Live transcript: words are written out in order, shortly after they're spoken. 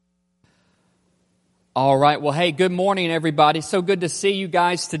All right. Well, hey, good morning, everybody. So good to see you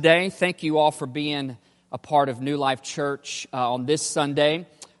guys today. Thank you all for being a part of New Life Church on this Sunday.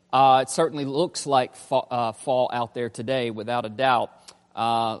 It certainly looks like fall out there today, without a doubt.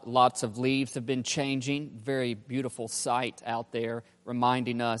 Lots of leaves have been changing. Very beautiful sight out there,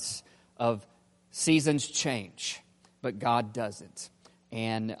 reminding us of seasons change, but God doesn't.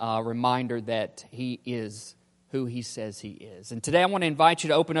 And a reminder that He is who He says He is. And today I want to invite you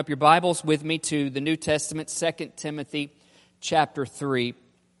to open up your Bibles with me to the New Testament, 2 Timothy chapter 3.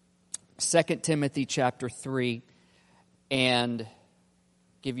 2 Timothy chapter 3, and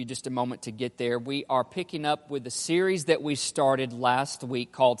give you just a moment to get there. We are picking up with the series that we started last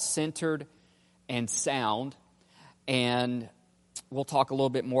week called Centered and Sound, and we'll talk a little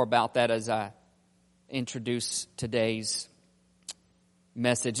bit more about that as I introduce today's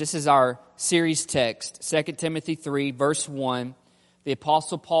message. This is our series text, 2 Timothy 3, verse 1. The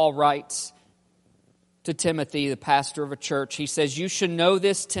Apostle Paul writes to Timothy, the pastor of a church. He says, "You should know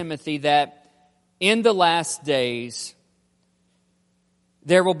this, Timothy, that in the last days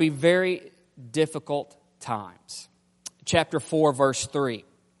there will be very difficult times." Chapter 4, verse 3.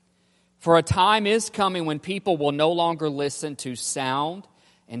 "For a time is coming when people will no longer listen to sound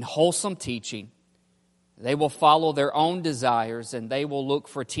and wholesome teaching. They will follow their own desires, and they will look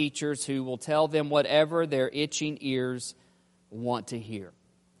for teachers who will tell them whatever their itching ears want to hear.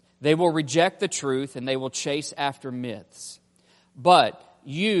 They will reject the truth, and they will chase after myths. But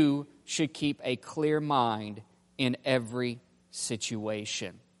you should keep a clear mind in every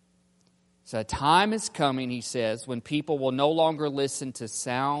situation." So a time is coming, he says, when people will no longer listen to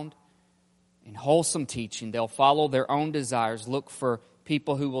sound and wholesome teaching. They'll follow their own desires, look for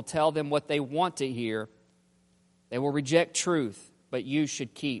people who will tell them what they want to hear. They will reject truth, but you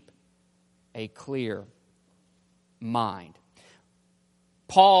should keep a clear mind.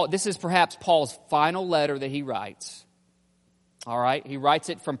 This is perhaps Paul's final letter that he writes. All right, he writes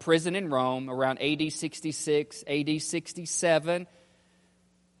it from prison in Rome around AD 66, AD 67,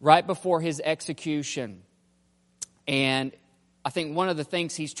 right before his execution. And I think one of the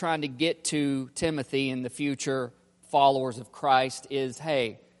things he's trying to get to Timothy and the future followers of Christ is,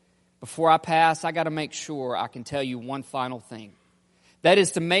 hey, before I pass, I got to make sure I can tell you one final thing. That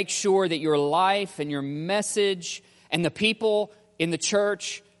is to make sure that your life and your message and the people in the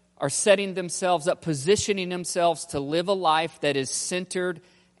church are setting themselves up, positioning themselves to live a life that is centered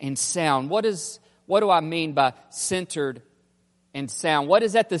and sound. What do I mean by centered and sound? What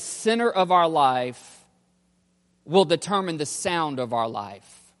is at the center of our life will determine the sound of our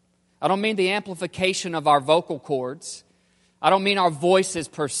life. I don't mean the amplification of our vocal cords. I don't mean our voices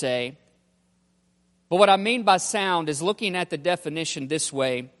per se. But what I mean by sound is looking at the definition this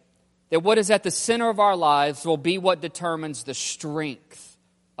way, that what is at the center of our lives will be what determines the strength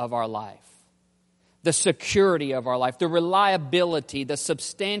of our life, the security of our life, the reliability, the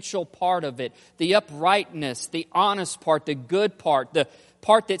substantial part of it, the uprightness, the honest part, the good part, the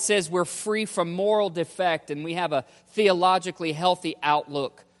part that says we're free from moral defect and we have a theologically healthy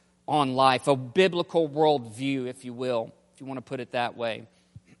outlook on life, a biblical worldview, if you will. You want to put it that way.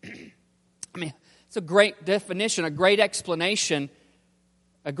 I mean, it's a great definition, a great explanation,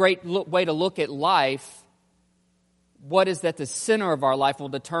 a great way to look at life. What is at the center of our life will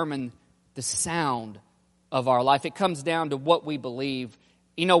determine the sound of our life. It comes down to what we believe.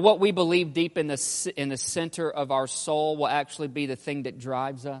 You know, what we believe deep in the center of our soul will actually be the thing that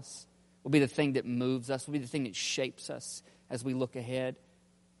drives us, will be the thing that moves us, will be the thing that shapes us as we look ahead,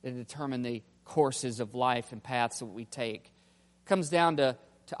 that determine the courses of life and paths that we take. It comes down to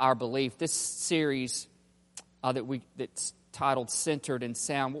our belief. This series that's titled Centered and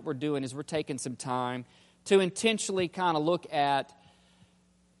Sound, what we're doing is we're taking some time to intentionally kind of look at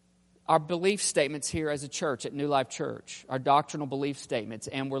our belief statements here as a church, at New Life Church, our doctrinal belief statements,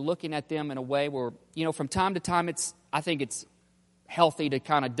 and we're looking at them in a way where, you know, from time to time, I think it's healthy to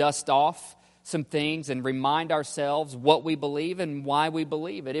kind of dust off some things and remind ourselves what we believe and why we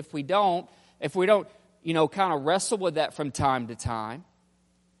believe it. If we don't, you know, kind of wrestle with that from time to time,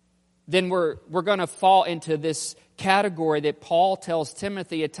 then we're going to fall into this category that Paul tells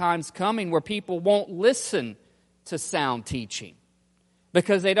Timothy at times coming where people won't listen to sound teaching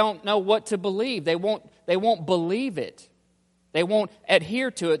because they don't know what to believe. They won't believe it. They won't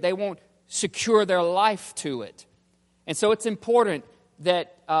adhere to it. They won't secure their life to it. And so it's important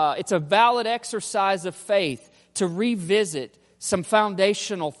that it's a valid exercise of faith to revisit some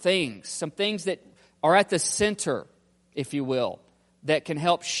foundational things, some things that are at the center, if you will, that can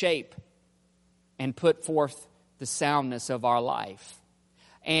help shape and put forth the soundness of our life.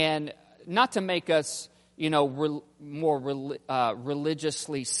 And not to make us,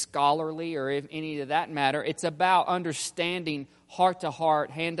 religiously scholarly or if any of that matter. It's about understanding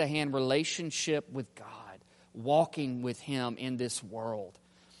heart-to-heart, hand-to-hand relationship with God, walking with Him in this world.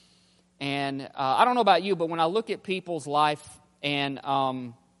 And I don't know about you, but when I look at people's life, and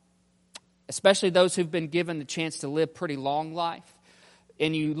especially those who've been given the chance to live pretty long life,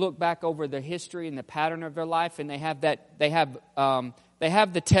 and you look back over the history and the pattern of their life, and they have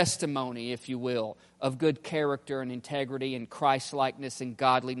the testimony, if you will, of good character and integrity and Christ-likeness and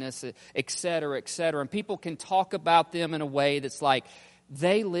godliness, et cetera, et cetera. And people can talk about them in a way that's like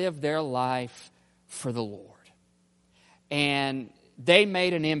they live their life for the Lord. And they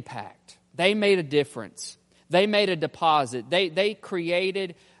made an impact. They made a difference. They made a deposit. They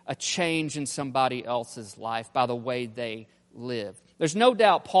created a change in somebody else's life by the way they live. There's no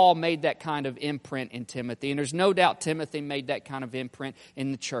doubt Paul made that kind of imprint in Timothy, and there's no doubt Timothy made that kind of imprint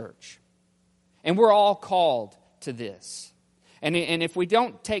in the church. And we're all called to this. And if we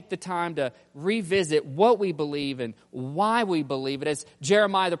don't take the time to revisit what we believe and why we believe it, as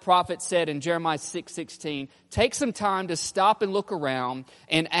Jeremiah the prophet said in Jeremiah 6:16, take some time to stop and look around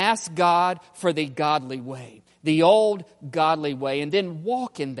and ask God for the godly way, the old godly way, and then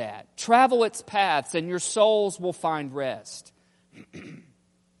walk in that. Travel its paths, and your souls will find rest.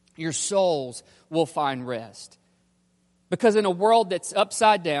 Your souls will find rest. Because in a world that's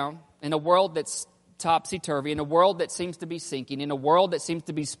upside down, in a world that's topsy-turvy, in a world that seems to be sinking, in a world that seems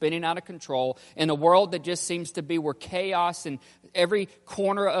to be spinning out of control, in a world that just seems to be where chaos in every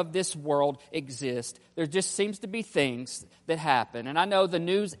corner of this world exists, there just seems to be things that happen. And I know the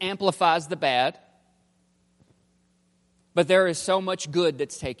news amplifies the bad, but there is so much good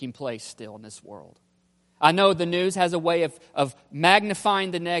that's taking place still in this world. I know the news has a way of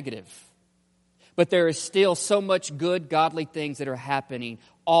magnifying the negative, but there is still so much good, godly things that are happening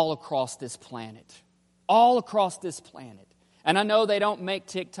all across this planet. All across this planet. And I know they don't make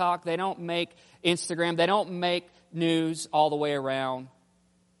TikTok, they don't make Instagram, they don't make news all the way around.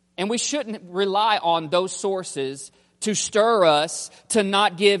 And we shouldn't rely on those sources to stir us to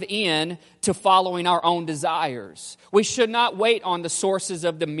not give in to following our own desires. We should not wait on the sources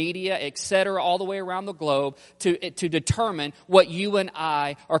of the media, etc., all the way around the globe to determine what you and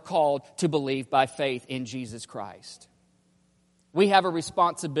I are called to believe by faith in Jesus Christ. We have a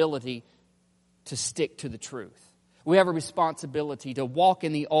responsibility to stick to the truth. We have a responsibility to walk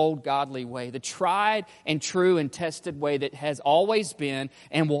in the old godly way, the tried and true and tested way that has always been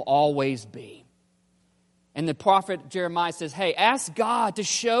and will always be. And the prophet Jeremiah says, hey, ask God to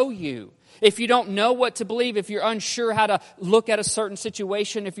show you. If you don't know what to believe, if you're unsure how to look at a certain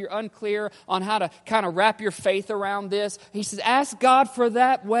situation, if you're unclear on how to kind of wrap your faith around this, he says, ask God for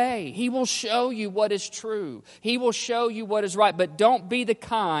that way. He will show you what is true. He will show you what is right. But don't be the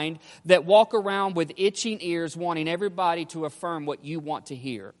kind that walk around with itching ears wanting everybody to affirm what you want to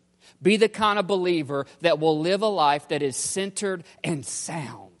hear. Be the kind of believer that will live a life that is centered and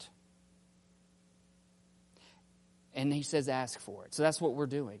sound. And he says, ask for it. So that's what we're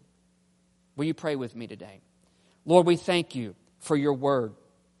doing. Will you pray with me today? Lord, we thank you for your word.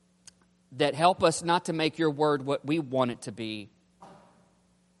 That help us not to make your word what we want it to be,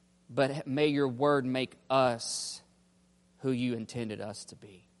 but may your word make us who you intended us to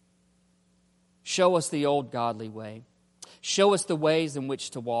be. Show us the old godly way. Show us the ways in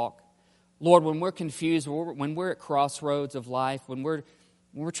which to walk. Lord, when we're confused, when we're at crossroads of life, when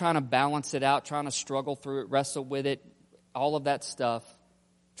we're trying to balance it out, trying to struggle through it, wrestle with it, all of that stuff,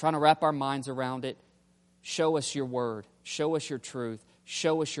 trying to wrap our minds around it, show us your word, show us your truth,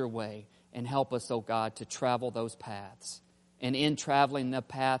 show us your way, and help us, oh God, to travel those paths. And in traveling the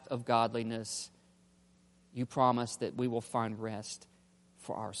path of godliness, you promise that we will find rest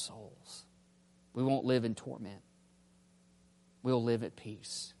for our souls. We won't live in torment. We'll live at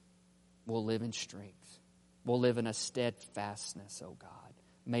peace. We'll live in strength. We'll live in a steadfastness, oh God.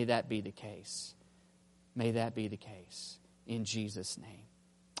 May that be the case. May that be the case. In Jesus' name,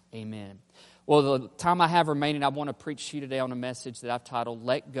 amen. Well, the time I have remaining, I want to preach to you today on a message that I've titled,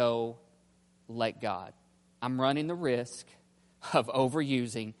 Let Go, Let God. I'm running the risk of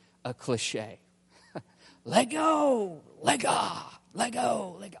overusing a cliche. Let go, let God, let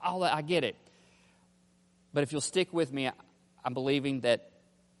go, let go. I get it. But if you'll stick with me, I'm believing that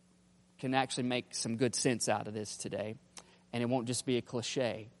can actually make some good sense out of this today. And it won't just be a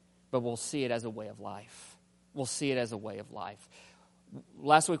cliche, but we'll see it as a way of life. We'll see it as a way of life.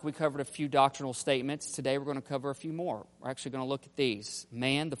 Last week we covered a few doctrinal statements. Today we're going to cover a few more. We're actually going to look at these.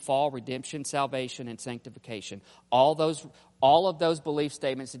 Man, the fall, redemption, salvation, and sanctification. All of those belief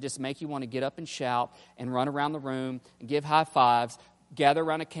statements that just make you want to get up and shout and run around the room and give high fives, gather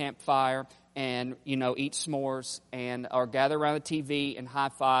around a campfire, and, eat s'mores or gather around the TV and high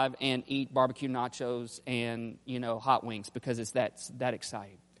five and eat barbecue nachos and, hot wings because it's that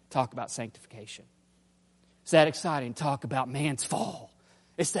exciting. Talk about sanctification. It's that exciting to talk about man's fall.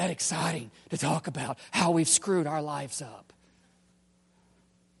 It's that exciting to talk about how we've screwed our lives up.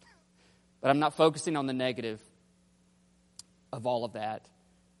 But I'm not focusing on the negative of all of that.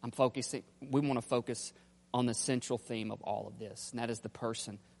 We want to focus on the central theme of all of this, and that is the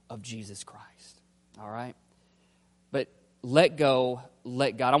person of Jesus Christ. All right? But let go,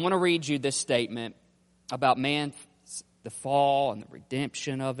 let God. I want to read you this statement about man, the fall and the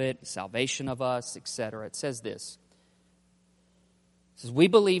redemption of it, salvation of us, etc. It says this. It says, we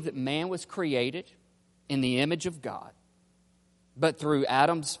believe that man was created in the image of God, but through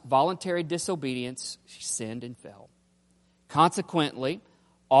Adam's voluntary disobedience, he sinned and fell. Consequently,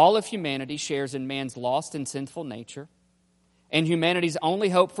 all of humanity shares in man's lost and sinful nature, and humanity's only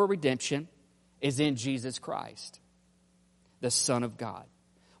hope for redemption is in Jesus Christ, the Son of God.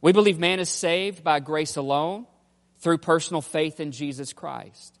 We believe man is saved by grace alone, through personal faith in Jesus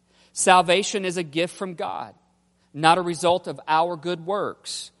Christ. Salvation is a gift from God, not a result of our good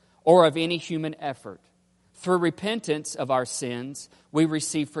works or of any human effort. Through repentance of our sins, we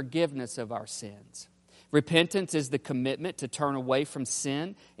receive forgiveness of our sins. Repentance is the commitment to turn away from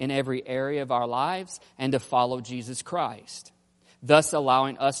sin in every area of our lives and to follow Jesus Christ, thus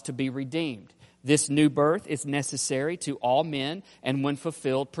allowing us to be redeemed. This new birth is necessary to all men, and when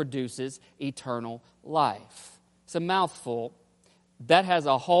fulfilled, produces eternal life. It's a mouthful. That has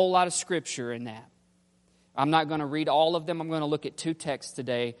a whole lot of scripture in that. I'm not going to read all of them. I'm going to look at two texts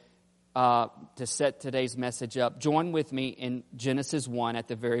today to set today's message up. Join with me in Genesis 1 at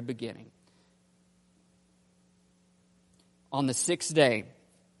the very beginning. On the sixth day,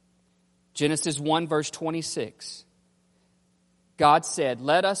 Genesis 1 verse 26, God said,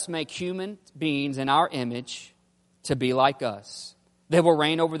 let us make human beings in our image to be like us. They will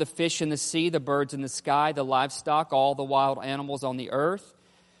reign over the fish in the sea, the birds in the sky, the livestock, all the wild animals on the earth,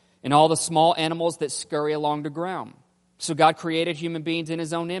 and all the small animals that scurry along the ground. So God created human beings in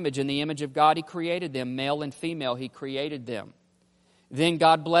His own image. In the image of God He created them, male and female He created them. Then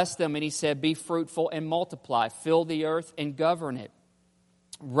God blessed them and He said, be fruitful and multiply, fill the earth and govern it.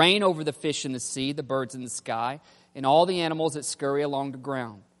 Reign over the fish in the sea, the birds in the sky, and all the animals that scurry along the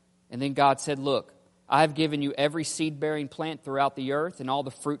ground. And then God said, look, I have given you every seed-bearing plant throughout the earth and all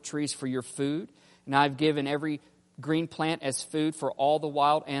the fruit trees for your food. And I have given every green plant as food for all the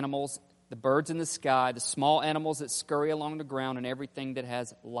wild animals, the birds in the sky, the small animals that scurry along the ground, and everything that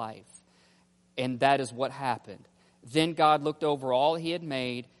has life. And that is what happened. Then God looked over all He had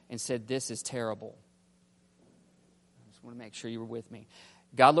made and said, this is terrible. I just want to make sure you were with me.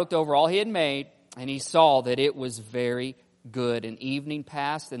 God looked over all He had made, and He saw that it was very good. And evening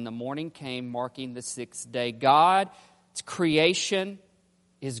passed, and the morning came, marking the sixth day. God's creation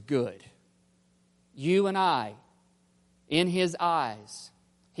is good. You and I, in His eyes,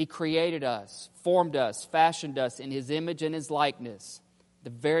 He created us, formed us, fashioned us in His image and His likeness. The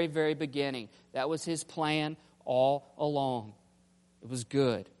very, very beginning. That was His plan all along. It was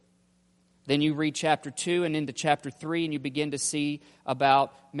good. Then you read chapter 2 and into chapter 3, and you begin to see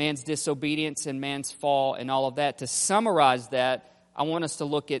about man's disobedience and man's fall and all of that. To summarize that, I want us to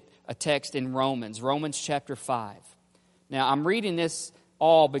look at a text in Romans chapter 5. Now, I'm reading this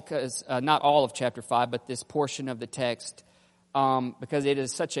all because, not all of chapter 5, but this portion of the text, because it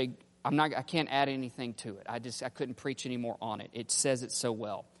is such a, I can't add anything to it. I couldn't preach any more on it. It says it so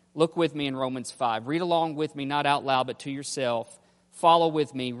well. Look with me in Romans 5. Read along with me, not out loud, but to yourself. Follow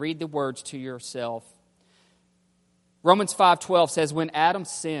with me. Read the words to yourself. Romans 5:12 says, when Adam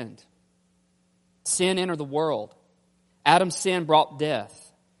sinned, sin entered the world. Adam's sin brought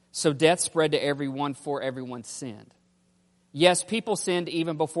death. So death spread to everyone, for everyone sinned. Yes, people sinned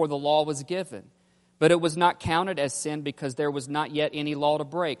even before the law was given. But it was not counted as sin because there was not yet any law to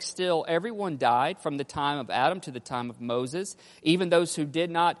break. Still, everyone died from the time of Adam to the time of Moses, even those who did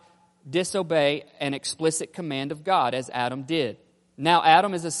not disobey an explicit command of God, as Adam did. Now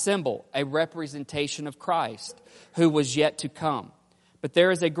Adam is a symbol, a representation of Christ, who was yet to come. But there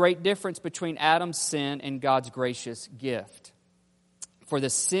is a great difference between Adam's sin and God's gracious gift. For the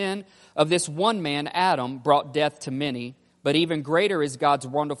sin of this one man, Adam, brought death to many, but even greater is God's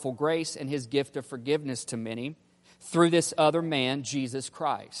wonderful grace and His gift of forgiveness to many through this other man, Jesus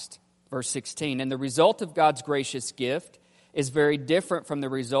Christ. Verse 16, and the result of God's gracious gift is very different from the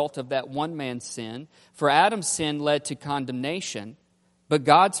result of that one man's sin. For Adam's sin led to condemnation, but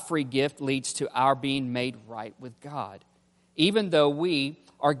God's free gift leads to our being made right with God, even though we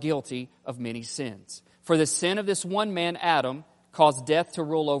are guilty of many sins. For the sin of this one man, Adam, caused death to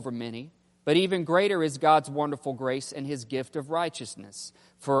rule over many, But even greater is God's wonderful grace and His gift of righteousness.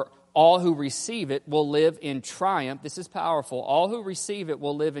 For all who receive it will live in triumph. This is powerful. All who receive it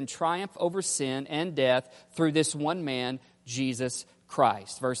will live in triumph over sin and death through this one man, Jesus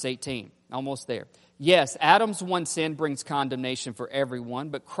Christ. Verse 18, almost there. Yes, Adam's one sin brings condemnation for everyone,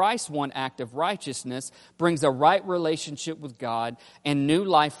 but Christ's one act of righteousness brings a right relationship with God and new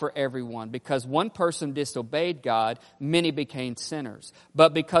life for everyone. Because one person disobeyed God, many became sinners.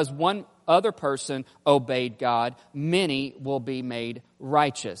 But because one other person obeyed God, many will be made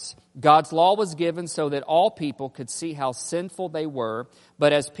righteous. God's law was given so that all people could see how sinful they were,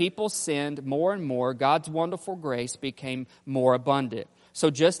 but as people sinned more and more, God's wonderful grace became more abundant. So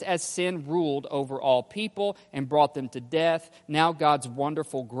just as sin ruled over all people and brought them to death, now God's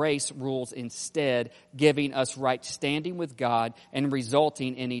wonderful grace rules instead, giving us right standing with God and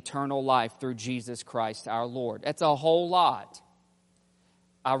resulting in eternal life through Jesus Christ our Lord. That's a whole lot.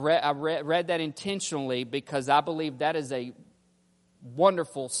 I read that intentionally because I believe that is a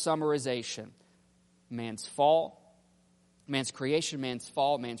wonderful summarization. Man's fall, man's creation, man's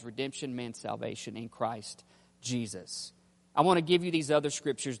fall, man's redemption, man's salvation in Christ Jesus. I want to give you these other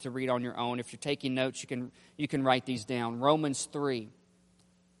scriptures to read on your own. If you're taking notes, you can write these down. Romans 3,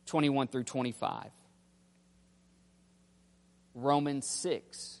 21 through 25. Romans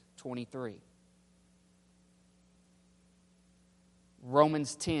 6, 23.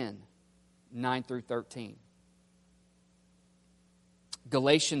 Romans 10, 9 through 13.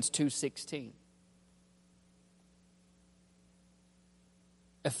 Galatians 2:16.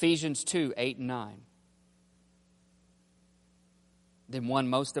 Ephesians 2, 8 and 9. Then one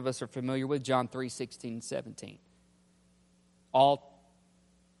most of us are familiar with, John 3, 16 and 17. All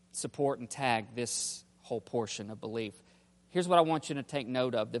support and tag this whole portion of belief. Here's what I want you to take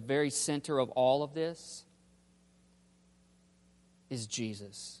note of. The very center of all of this is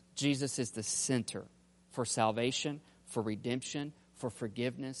Jesus. Jesus is the center for salvation, for redemption, for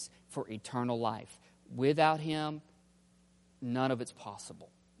forgiveness, for eternal life. Without Him, none of it's possible.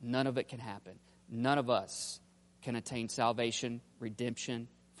 None of it can happen. None of us can attain salvation, redemption,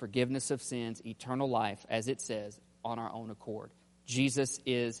 forgiveness of sins, eternal life, as it says, on our own accord. Jesus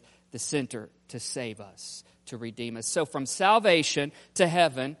is the center to save us, to redeem us. So from salvation to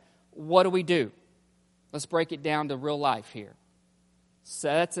heaven, what do? Let's break it down to real life here. So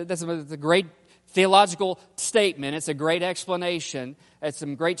that's a great theological statement. It's a great explanation. It's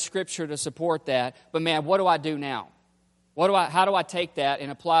some great scripture to support that. But man, what do I do now? How do I take that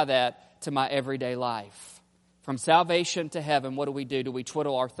and apply that to my everyday life? From salvation to heaven, what do? Do we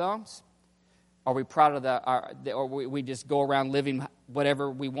twiddle our thumbs? Are we proud of or we just go around living whatever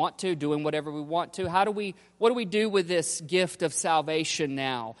we want to, doing whatever we want to? What do we do with this gift of salvation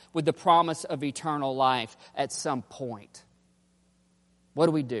now, with the promise of eternal life at some point?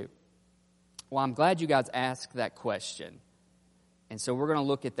 What do? Well, I'm glad you guys asked that question. And so we're going to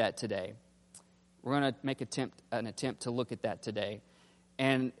look at that today. We're going to make an attempt to look at that today.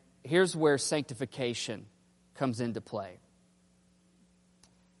 And here's where sanctification comes into play.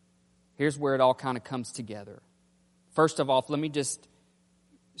 Here's where it all kind of comes together. First of all, let me just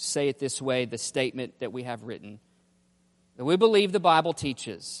say it this way, the statement that we have written. That we believe the Bible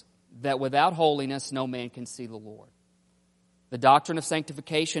teaches that without holiness no man can see the Lord. The doctrine of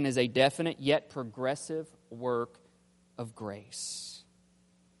sanctification is a definite yet progressive work of grace,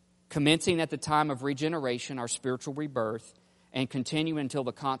 commencing at the time of regeneration, our spiritual rebirth, and continuing until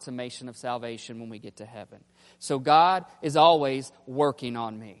the consummation of salvation when we get to heaven. So God is always working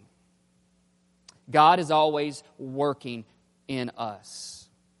on me. God is always working in us.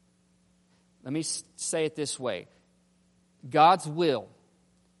 Let me say it this way. God's will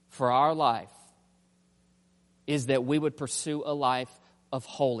for our life is that we would pursue a life of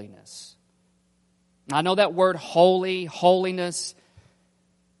holiness. I know that word holy, holiness,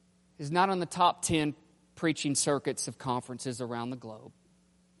 is not on the top 10 preaching circuits of conferences around the globe.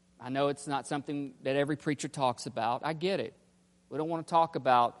 I know it's not something that every preacher talks about. I get it. We don't want to talk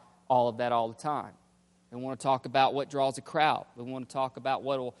about all of that all the time. We want to talk about what draws a crowd. We want to talk about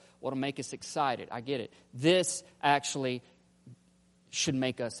what'll make us excited. I get it. This actually should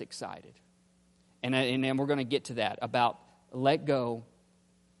make us excited. And then we're going to get to that, about let go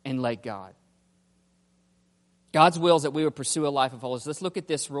and let God. God's will is that we would pursue a life of holiness. Let's look at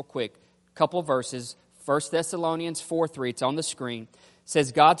this real quick. A couple of verses. 1 Thessalonians 4:3, it's on the screen. It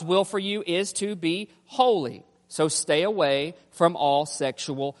says, God's will for you is to be holy. So stay away from all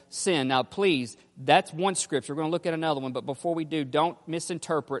sexual sin. Now, please, that's one scripture. We're going to look at another one. But before we do, don't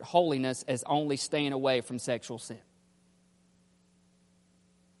misinterpret holiness as only staying away from sexual sin.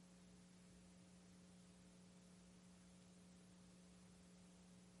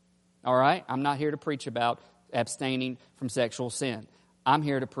 All right? I'm not here to preach about abstaining from sexual sin. I'm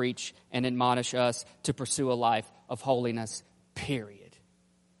here to preach and admonish us to pursue a life of holiness, period.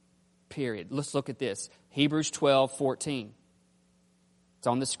 Period. Let's look at this. Hebrews 12:14. It's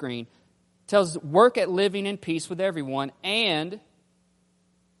on the screen. It tells us, work at living in peace with everyone and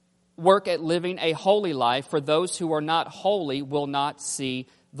work at living a holy life, for those who are not holy will not see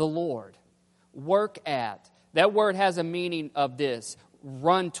the Lord. Work at. That word has a meaning of this.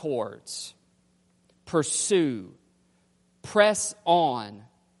 Run towards. Pursue. Press on.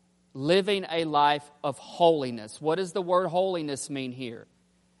 Living a life of holiness. What does the word holiness mean here?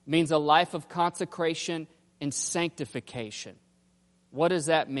 It means a life of consecration and sanctification. What does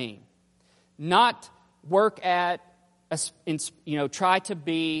that mean? Not work at, try to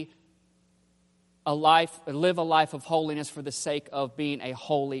be live a life of holiness for the sake of being a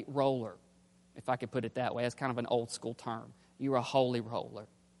holy roller. If I could put it that way, that's kind of an old school term. You're a holy roller.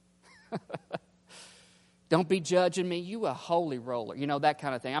 Don't be judging me. You a holy roller. You know, that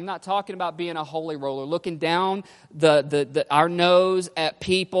kind of thing. I'm not talking about being a holy roller, looking down our nose at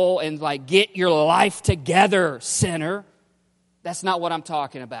people and like, get your life together, sinner. That's not what I'm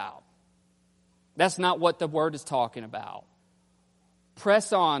talking about. That's not what the word is talking about.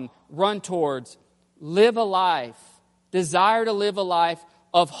 Press on, run towards, live a life, desire to live a life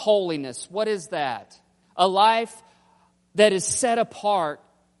of holiness. What is that? A life that is set apart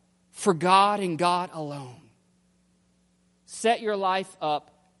for God and God alone. Set your life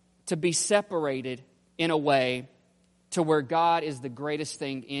up to be separated in a way to where God is the greatest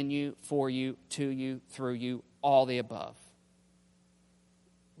thing in you, for you, to you, through you, all the above.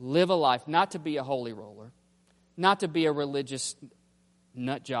 Live a life not to be a holy roller, not to be a religious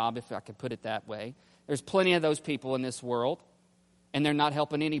nut job, if I could put it that way. There's plenty of those people in this world, and they're not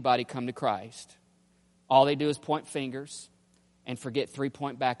helping anybody come to Christ. All they do is point fingers and forget 3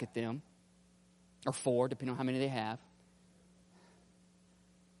 point back at them, or 4, depending on how many they have.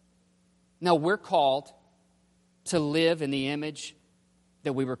 No, we're called to live in the image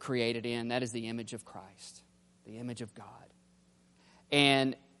that we were created in. That is the image of Christ, the image of God.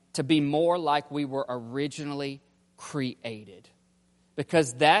 And to be more like we were originally created.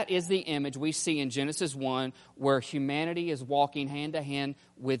 Because that is the image we see in Genesis 1, where humanity is walking hand to hand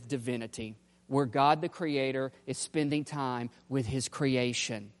with divinity, where God the Creator is spending time with His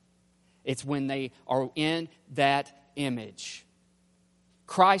creation. It's when they are in that image.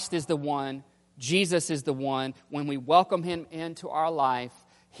 Christ is the one, Jesus is the one, when we welcome Him into our life,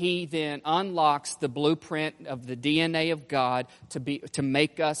 He then unlocks the blueprint of the DNA of God to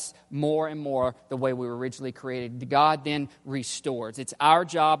make us more and more the way we were originally created. God then restores. It's our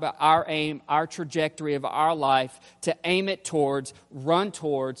job, our aim, our trajectory of our life to aim it towards, run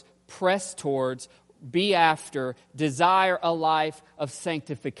towards, press towards, be after, desire a life of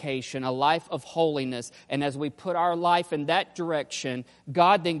sanctification, a life of holiness. And as we put our life in that direction,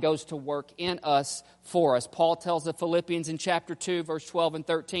 God then goes to work in us, for us. Paul tells the Philippians in chapter 2, verse 12 and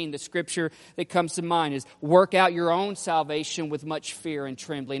 13, the scripture that comes to mind is, work out your own salvation with much fear and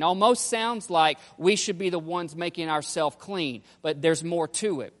trembling. Almost sounds like we should be the ones making ourselves clean, but there's more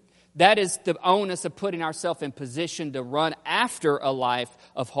to it. That is the onus of putting ourselves in position to run after a life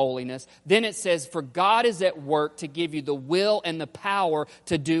of holiness. Then it says, for God is at work to give you the will and the power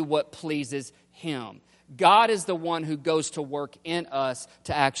to do what pleases Him. God is the one who goes to work in us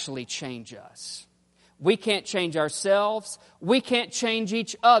to actually change us. We can't change ourselves. We can't change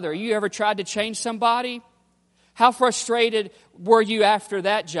each other. You ever tried to change somebody? How frustrated were you after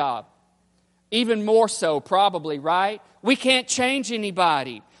that job? Even more so, probably, right? We can't change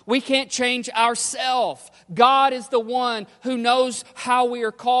anybody. We can't change ourselves. God is the one who knows how we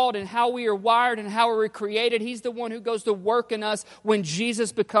are called and how we are wired and how we were created. He's the one who goes to work in us when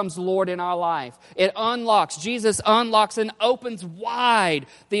Jesus becomes Lord in our life. Jesus unlocks and opens wide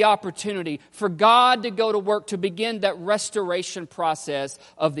the opportunity for God to go to work to begin that restoration process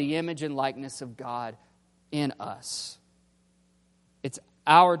of the image and likeness of God in us. It's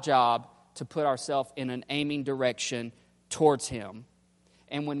our job to put ourselves in an aiming direction towards Him.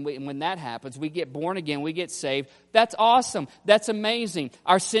 And when that happens, we get born again, we get saved. That's awesome. That's amazing.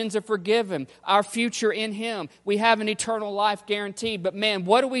 Our sins are forgiven. Our future in Him. We have an eternal life guaranteed. But man,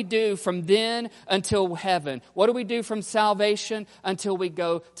 what do we do from then until heaven? What do we do from salvation until we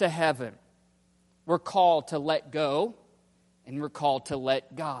go to heaven? We're called to let go, and we're called to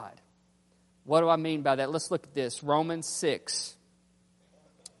let God. What do I mean by that? Let's look at this. Romans 6.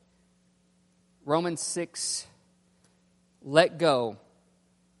 Romans 6, let go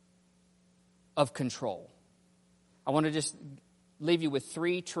of control. I want to just leave you with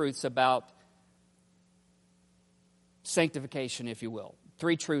 3 truths about sanctification, if you will.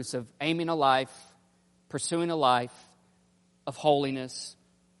 three truths of aiming a life, pursuing a life of holiness,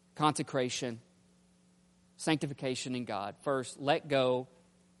 consecration, sanctification in God. First, let go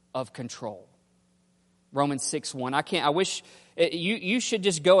of control. Romans 6:1. I wish you should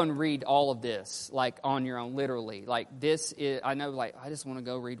just go and read all of this, like on your own, literally. Like this is, I know, like I just want to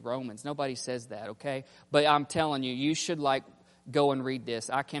go read Romans. Nobody says that, okay? But I'm telling you, you should like go and read this.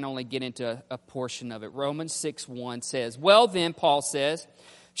 I can only get into a portion of it. Romans 6:1 says, well then, Paul says,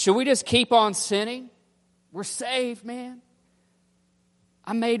 should we just keep on sinning? We're saved, man.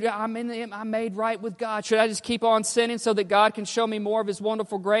 I'm made right with God. Should I just keep on sinning so that God can show me more of His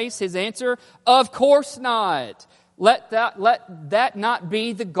wonderful grace? His answer, of course not. Let that not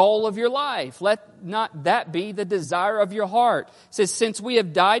be the goal of your life. Let not that be the desire of your heart. It says, since we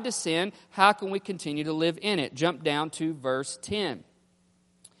have died to sin, how can we continue to live in it? Jump down to verse 10.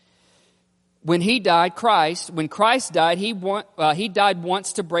 When Christ died, he died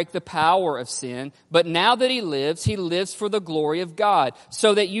once to break the power of sin, but now that he lives for the glory of God.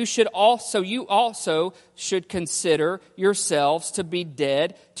 So that you also should consider yourselves to be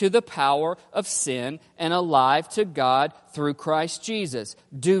dead to the power of sin and alive to God through Christ Jesus.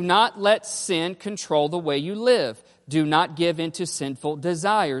 Do not let sin control the way you live. Do not give in to sinful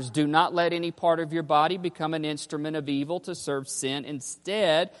desires. Do not let any part of your body become an instrument of evil to serve sin.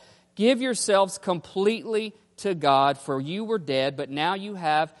 Instead, give yourselves completely to God, for you were dead, but now you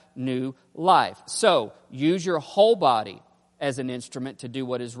have new life. So, use your whole body as an instrument to do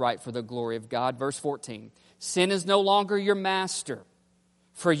what is right for the glory of God. Verse 14, sin is no longer your master,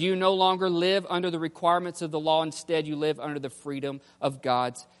 for you no longer live under the requirements of the law. Instead, you live under the freedom of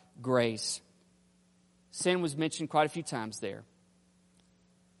God's grace. Sin was mentioned quite a few times there.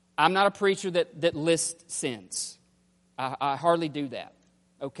 I'm not a preacher that lists sins. I hardly do that.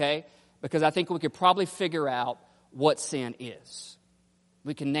 Okay? Because I think we could probably figure out what sin is.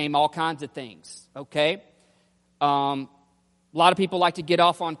 We can name all kinds of things. Okay? A lot of people like to get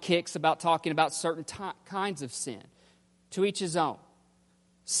off on kicks about talking about certain kinds of sin. To each his own.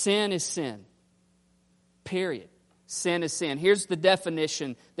 Sin is sin. Period. Sin is sin. Here's the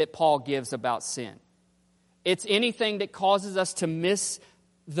definition that Paul gives about sin. It's anything that causes us to miss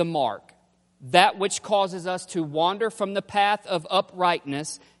the mark. That which causes us to wander from the path of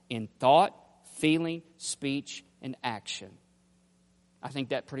uprightness in thought, feeling, speech, and action. I think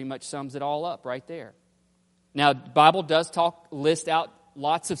that pretty much sums it all up right there. Now, the Bible does list out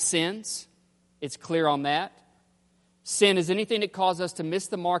lots of sins. It's clear on that. Sin is anything that causes us to miss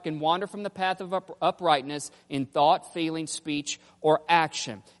the mark and wander from the path of uprightness in thought, feeling, speech, or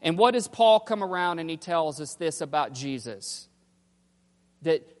action. And what does Paul come around and he tells us this about Jesus?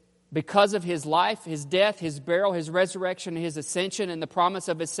 That because of His life, His death, His burial, His resurrection, His ascension, and the promise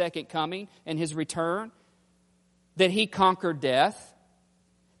of His second coming and His return, that He conquered death,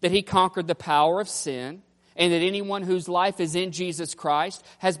 that He conquered the power of sin, and that anyone whose life is in Jesus Christ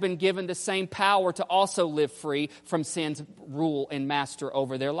has been given the same power to also live free from sin's rule and master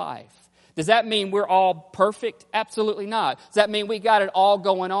over their life. Does that mean we're all perfect? Absolutely not. Does that mean we got it all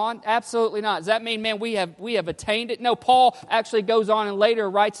going on? Absolutely not. Does that mean, man, we have attained it? No, Paul actually goes on and later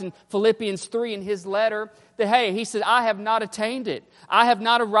writes in Philippians 3 in his letter that, hey, he said, I have not attained it. I have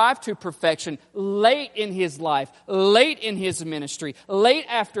not arrived to perfection. Late in his life, late in his ministry, late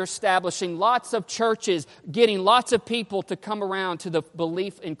after establishing lots of churches, getting lots of people to come around to the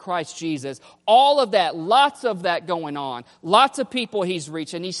belief in Christ Jesus. All of that, lots of that going on. Lots of people he's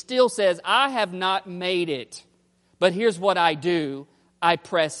reached, and he still says, I have not made it. But here's what I do. I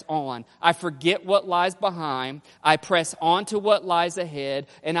press on. I forget what lies behind. I press on to what lies ahead,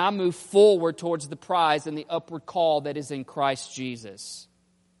 and I move forward towards the prize and the upward call that is in Christ Jesus.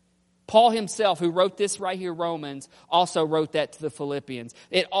 Paul himself, who wrote this right here, Romans, also wrote that to the Philippians.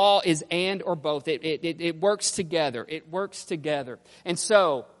 It all is and or both. It works together. It works together. And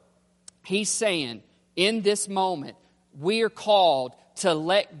so, he's saying, in this moment, we are called to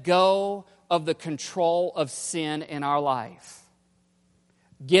let go of the control of sin in our life.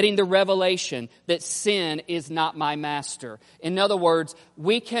 Getting the revelation that sin is not my master. In other words,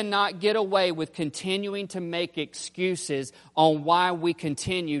 we cannot get away with continuing to make excuses on why we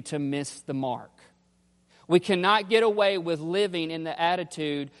continue to miss the mark. We cannot get away with living in the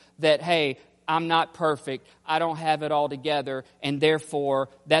attitude that, hey, I'm not perfect, I don't have it all together, and therefore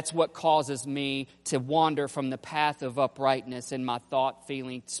that's what causes me to wander from the path of uprightness in my thought,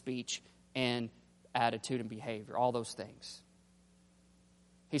 feeling, speech, and attitude and behavior, all those things.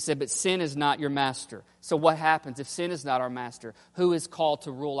 He said, but sin is not your master. So what happens if sin is not our master? Who is called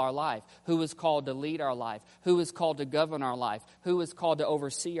to rule our life? Who is called to lead our life? Who is called to govern our life? Who is called to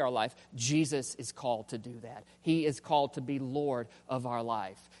oversee our life? Jesus is called to do that. He is called to be Lord of our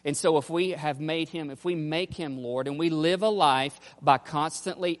life. And so if we make Him Lord, and we live a life by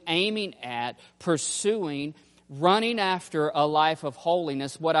constantly aiming at, pursuing, running after a life of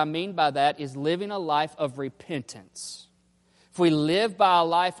holiness, what I mean by that is living a life of repentance. If we live by a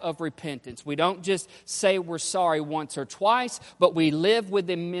life of repentance, we don't just say we're sorry once or twice, but we live with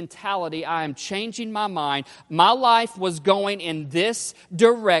the mentality, I am changing my mind. My life was going in this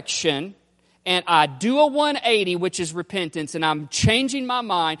direction, and I do a 180, which is repentance, and I'm changing my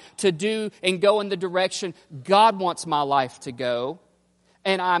mind to do and go in the direction God wants my life to go.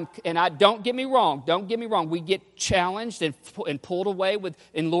 And I don't get me wrong. We get challenged and pulled away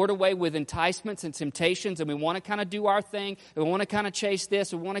and lured away with enticements and temptations, and we want to kind of do our thing. We want to kind of chase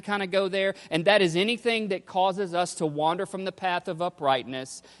this. We want to kind of go there. And that is anything that causes us to wander from the path of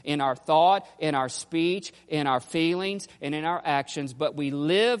uprightness in our thought, in our speech, in our feelings, and in our actions. But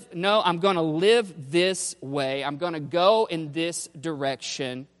I'm going to live this way. I'm going to go in this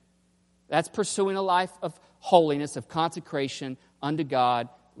direction. That's pursuing a life of holiness, of consecration unto God,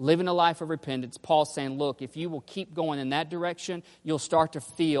 living a life of repentance. Paul's saying, look, if you will keep going in that direction, you'll start to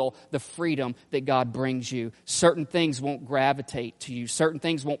feel the freedom that God brings you. Certain things won't gravitate to you. Certain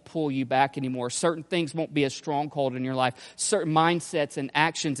things won't pull you back anymore. Certain things won't be a stronghold in your life. Certain mindsets and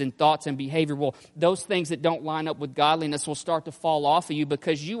actions and thoughts and behavior those things that don't line up with godliness will start to fall off of you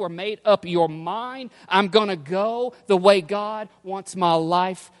because you are made up your mind. I'm going to go the way God wants my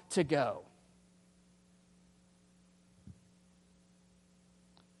life to go.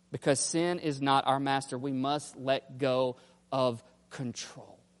 Because sin is not our master, we must let go of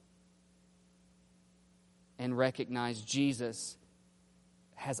control and recognize Jesus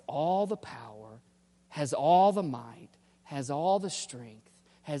has all the power, has all the might, has all the strength,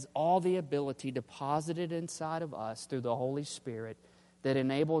 has all the ability deposited inside of us through the Holy Spirit that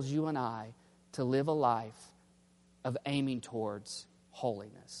enables you and I to live a life of aiming towards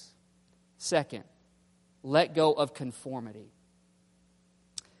holiness. Second, let go of conformity.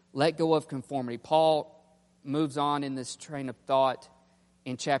 Let go of conformity. Paul moves on in this train of thought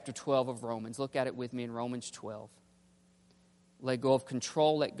in chapter 12 of Romans. Look at it with me in Romans 12. Let go of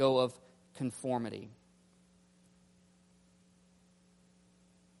control, let go of conformity.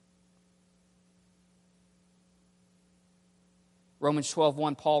 Romans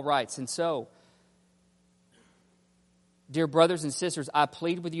 12:1, Paul writes, and so, dear brothers and sisters, I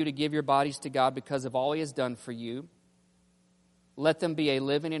plead with you to give your bodies to God because of all He has done for you. Let them be a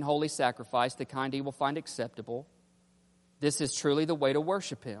living and holy sacrifice, the kind He will find acceptable. This is truly the way to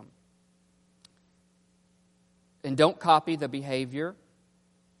worship Him. And don't copy the behavior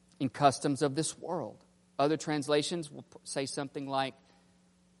and customs of this world. Other translations will say something like,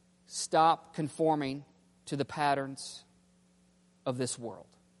 stop conforming to the patterns of this world.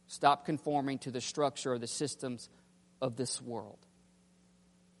 Stop conforming to the structure or the systems of this world.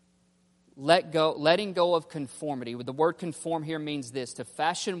 Letting go of conformity. The word conform here means this: to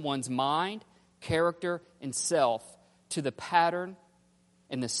fashion one's mind, character, and self to the pattern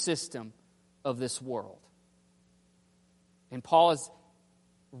and the system of this world. And Paul is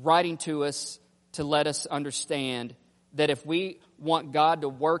writing to us to let us understand that if we want God to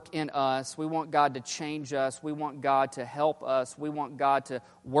work in us, we want God to change us, we want God to help us, we want God to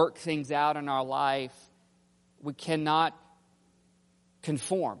work things out in our life, we cannot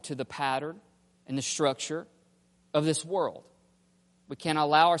conform to the pattern and the structure of this world. We can't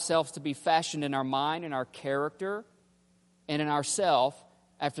allow ourselves to be fashioned in our mind and our character and in ourself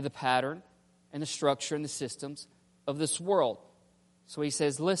after the pattern and the structure and the systems of this world. So he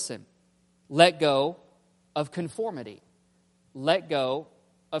says, listen, let go of conformity. Let go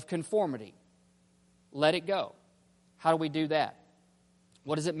of conformity. Let it go. How do we do that?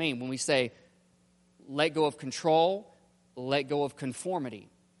 What does it mean when we say, let go of control, let go of conformity?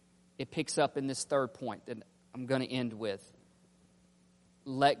 It picks up in this third point that I'm going to end with.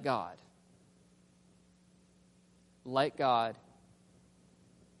 Let God. Let God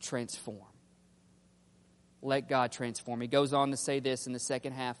transform. Let God transform. He goes on to say this in the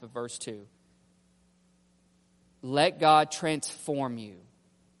second half of verse 2. Let God transform you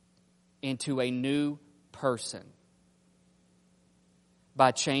into a new person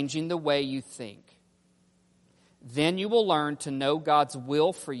by changing the way you think. Then you will learn to know God's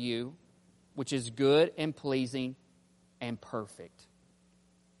will for you, which is good and pleasing and perfect.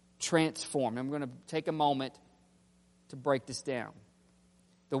 Transform. I'm going to take a moment to break this down.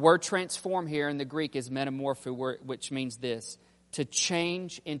 The word transform here in the Greek is metamorpho, which means this: to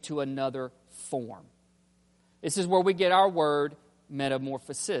change into another form. This is where we get our word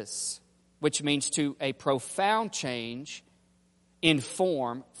metamorphosis, which means to a profound change in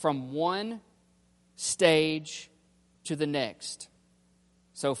form from one stage to the next.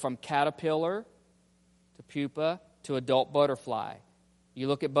 So from caterpillar to pupa to adult butterfly. You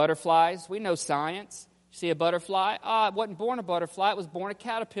look at butterflies, we know science. You see a butterfly? It wasn't born a butterfly, it was born a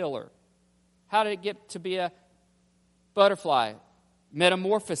caterpillar. How did it get to be a butterfly?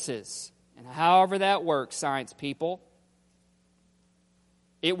 Metamorphosis. And however that works, science people,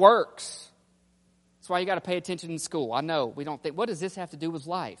 it works. That's why you got to pay attention in school. I know, we don't think, what does this have to do with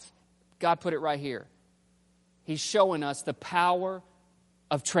life? God put it right here. He's showing us the power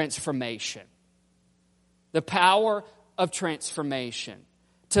of transformation. The power of transformation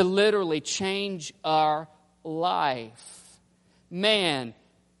to literally change our life. Man,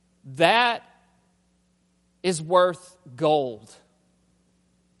 that is worth gold.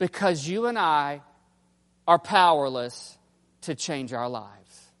 Because you and I are powerless to change our lives.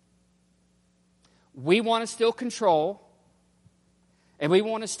 We want to still control, and we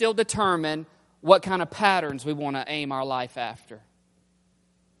want to still determine what kind of patterns we want to aim our life after.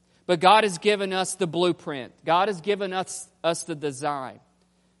 But God has given us the blueprint. God has given us the design.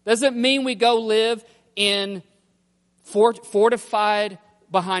 Doesn't mean we go live in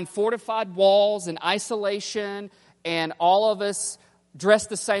behind fortified walls and isolation, and all of us dress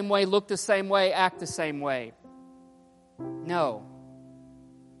the same way, look the same way, act the same way. No.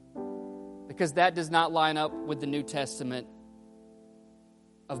 Because that does not line up with the New Testament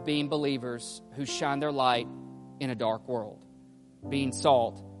of being believers who shine their light in a dark world, being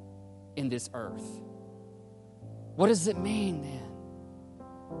salt in this earth. What does it mean then?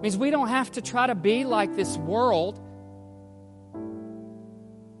 It means we don't have to try to be like this world.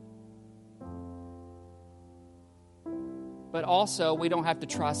 But also, we don't have to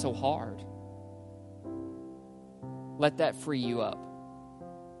try so hard. Let that free you up.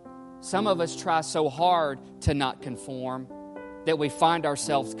 Some of us try so hard to not conform that we find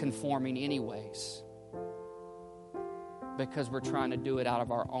ourselves conforming anyways. Because we're trying to do it out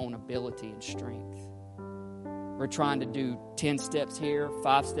of our own ability and strength. We're trying to do 10 steps here,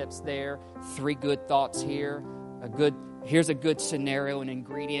 5 steps there, 3 good thoughts here, here's a good scenario, an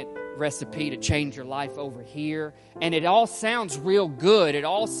ingredient recipe to change your life over here. And it all sounds real good. It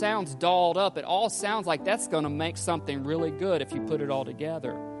all sounds dolled up. It all sounds like that's going to make something really good if you put it all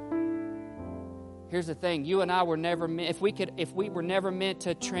together. Here's the thing. You and I were never meant, if we were never meant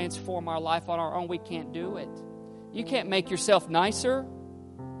to transform our life on our own, we can't do it. You can't make yourself nicer.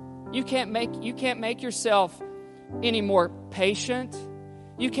 You can't make yourself any more patient.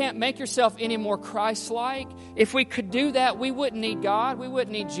 You can't make yourself any more Christ-like. If we could do that, we wouldn't need God. We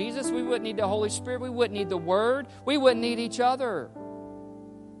wouldn't need Jesus. We wouldn't need the Holy Spirit. We wouldn't need the Word. We wouldn't need each other.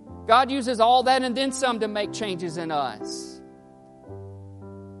 God uses all that and then some to make changes in us.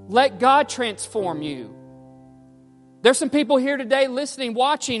 Let God transform you. There's some people here today listening,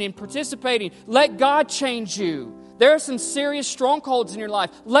 watching, and participating. Let God change you. There are some serious strongholds in your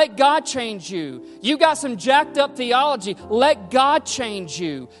life. Let God change you. You got some jacked up theology. Let God change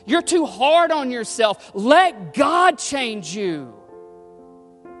you. You're too hard on yourself. Let God change you.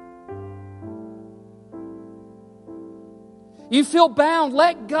 You feel bound.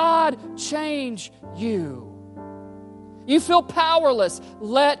 Let God change you. You feel powerless.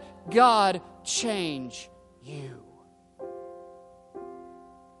 Let God change you.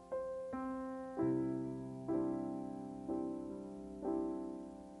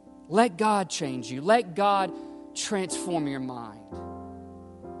 Let God change you. Let God transform your mind.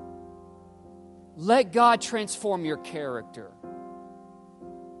 Let God transform your character.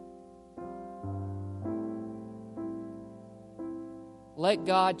 Let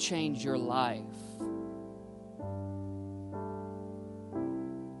God change your life.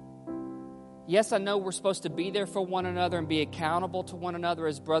 Yes, I know we're supposed to be there for one another and be accountable to one another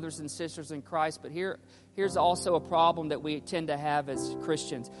as brothers and sisters in Christ, but here's also a problem that we tend to have as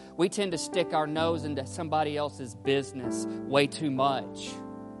Christians. We tend to stick our nose into somebody else's business way too much.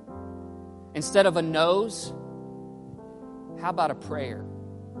 Instead of a nose, how about a prayer?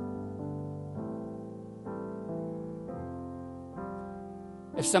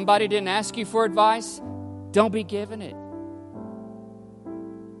 If somebody didn't ask you for advice, don't be giving it.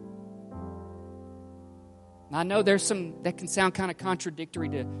 I know there's some that can sound kind of contradictory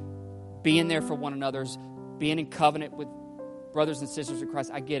to being there for one another's, being in covenant with brothers and sisters in Christ.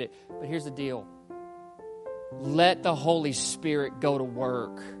 I get it. But here's the deal. Let the Holy Spirit go to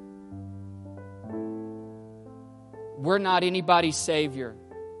work. We're not anybody's Savior.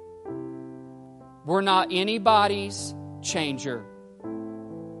 We're not anybody's changer.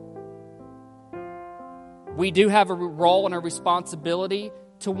 We do have a role and a responsibility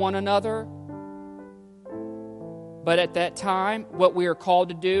to one another. But at that time, what we are called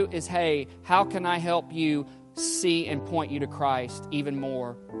to do is, hey, how can I help you see and point you to Christ even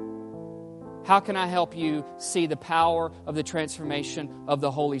more? How can I help you see the power of the transformation of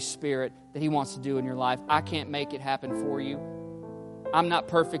the Holy Spirit that He wants to do in your life? I can't make it happen for you. I'm not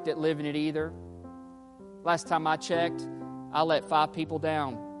perfect at living it either. Last time I checked, I let 5 people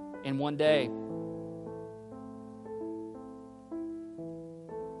down in one day.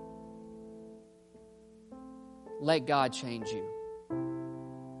 Let God change you.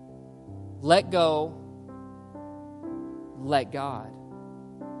 Let go. Let God.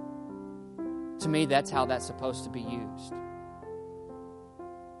 To me, that's how that's supposed to be used.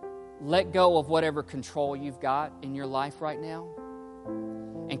 Let go of whatever control you've got in your life right now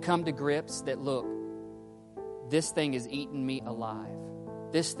and come to grips that, look, this thing is eating me alive.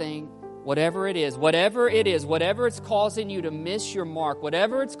 This thing, whatever it's causing you to miss your mark,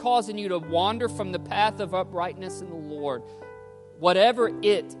 whatever it's causing you to wander from the path of uprightness in the Lord, whatever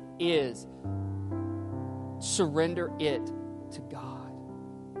it is, surrender it to God.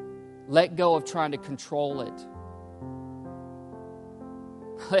 Let go of trying to control it.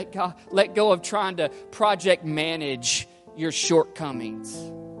 Let go of trying to project manage your shortcomings.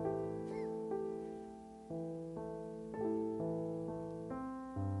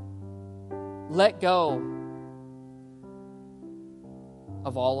 Let go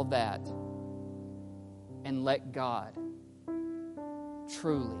of all of that and let God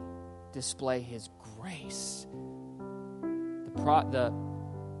truly display His grace.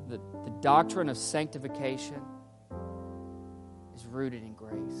 The doctrine of sanctification is rooted in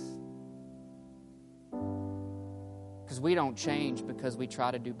grace. Because we don't change because we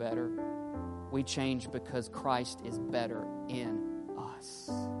try to do better. We change because Christ is better in us.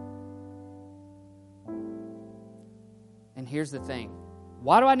 And here's the thing.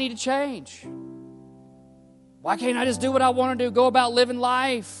 Why do I need to change? Why can't I just do what I want to do? Go about living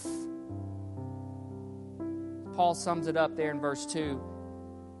life. Paul sums it up there in verse 2.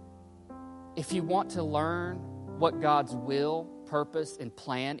 If you want to learn what God's will, purpose, and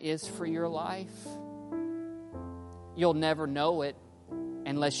plan is for your life, you'll never know it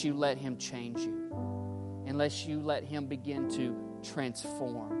unless you let Him change you. Unless you let Him begin to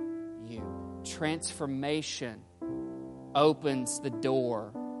transform you. Transformation opens the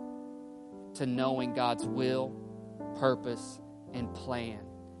door to knowing God's will, purpose, and plan.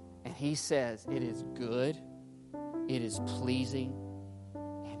 And He says it is good, it is pleasing,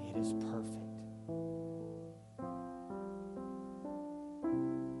 and it is perfect.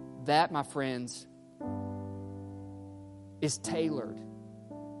 That, my friends, is tailored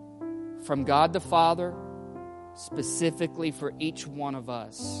from God the Father specifically for each one of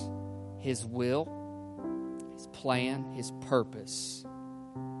us. His will, His plan, His purpose.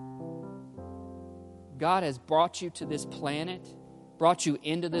 God has brought you to this planet, brought you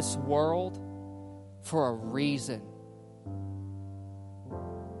into this world for a reason.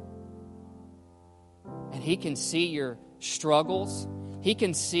 And He can see your struggles. He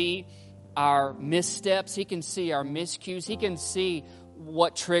can see our missteps. He can see our miscues. He can see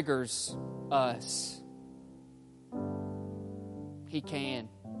what triggers us. He can.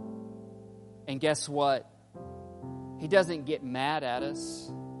 And guess what? He doesn't get mad at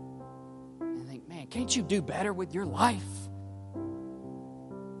us and think, man, can't you do better with your life?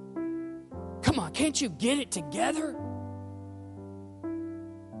 Come on, can't you get it together?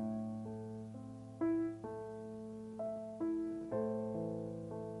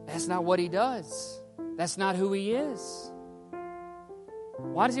 That's not what He does. That's not who He is.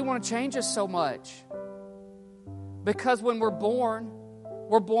 Why does He want to change us so much? Because when we're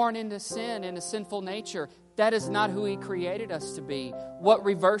born into sin, into sinful nature. That is not who He created us to be. What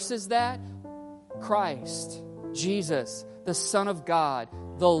reverses that? Christ, Jesus, the Son of God,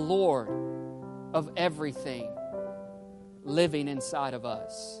 the Lord of everything, living inside of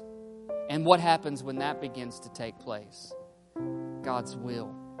us. And what happens when that begins to take place? God's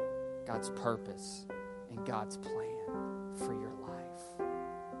will, God's purpose, and God's plan for your life.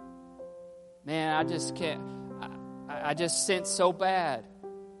 Man, I just can't. I just sense so bad,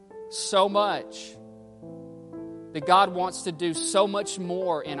 so much, that God wants to do so much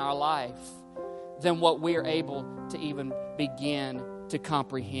more in our life than what we are able to even begin to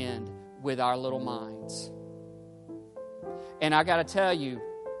comprehend with our little minds. And I got to tell you,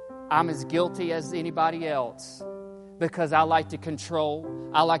 I'm as guilty as anybody else because I like to control.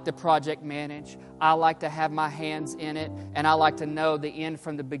 I like to project manage. I like to have my hands in it. And I like to know the end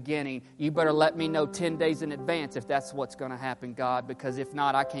from the beginning. You better let me know 10 days in advance if that's what's going to happen, God, because if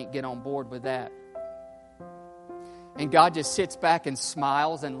not, I can't get on board with that. And God just sits back and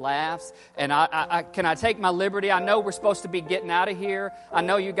smiles and laughs. And can I take my liberty? I know we're supposed to be getting out of here. I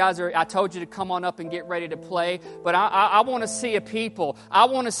know you guys I told you to come on up and get ready to play. But I want to see a people. I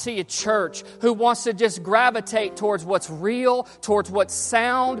want to see a church who wants to just gravitate towards what's real, towards what's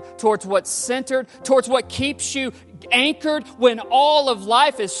sound, towards what's centered, towards what keeps you anchored when all of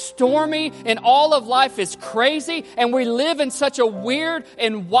life is stormy and all of life is crazy and we live in such a weird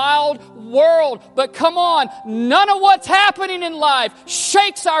and wild world. But come on, none of what's happening in life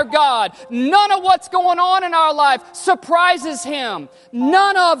shakes our God. None of what's going on in our life surprises Him.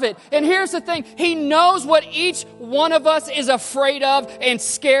 None of it. And here's the thing. He knows what each one of us is afraid of and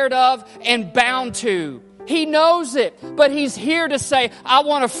scared of and bound to. He knows it, but He's here to say, I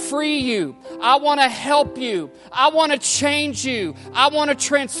want to free you. I want to help you. I want to change you. I want to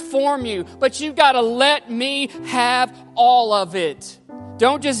transform you. But you've got to let me have all of it.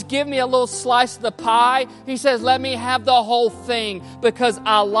 Don't just give me a little slice of the pie. He says, let me have the whole thing because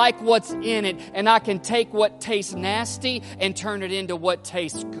I like what's in it. And I can take what tastes nasty and turn it into what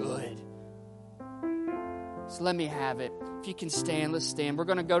tastes good. So let me have it. If you can stand, let's stand. We're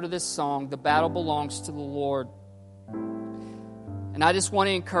going to go to this song, The Battle Belongs to the Lord. And I just want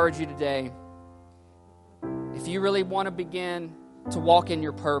to encourage you today, if you really want to begin to walk in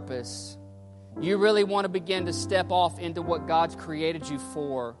your purpose, you really want to begin to step off into what God's created you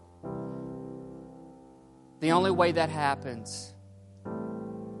for, the only way that happens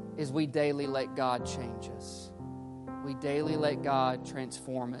is we daily let God change us. We daily let God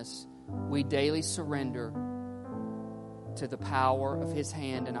transform us. We daily surrender to the power of His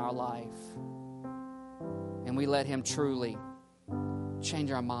hand in our life. And we let Him truly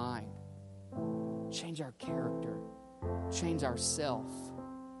change our mind, change our character, change ourself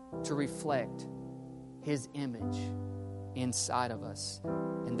to reflect His image inside of us.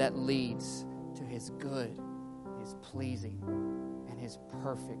 And that leads to His good, His pleasing, and His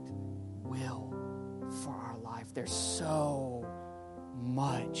perfect will for our life. There's so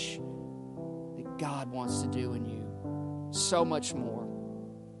much that God wants to do in you. So much more.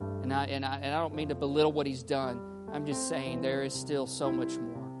 And I don't mean to belittle what He's done. I'm just saying there is still so much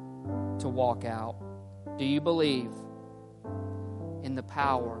more to walk out. Do you believe in the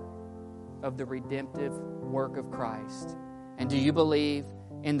power of the redemptive work of Christ? And do you believe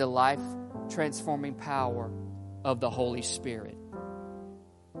in the life-transforming power of the Holy Spirit?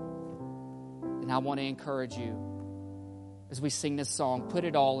 And I want to encourage you, as we sing this song, put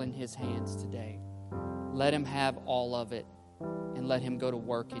it all in His hands today. Let Him have all of it and let Him go to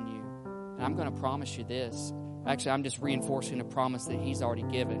work in you. And I'm going to promise you this. Actually, I'm just reinforcing a promise that He's already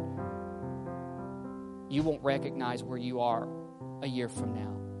given. You won't recognize where you are a year from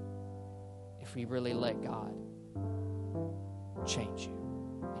now if we really let God change you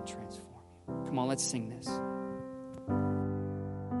and transform you. Come on, let's sing this.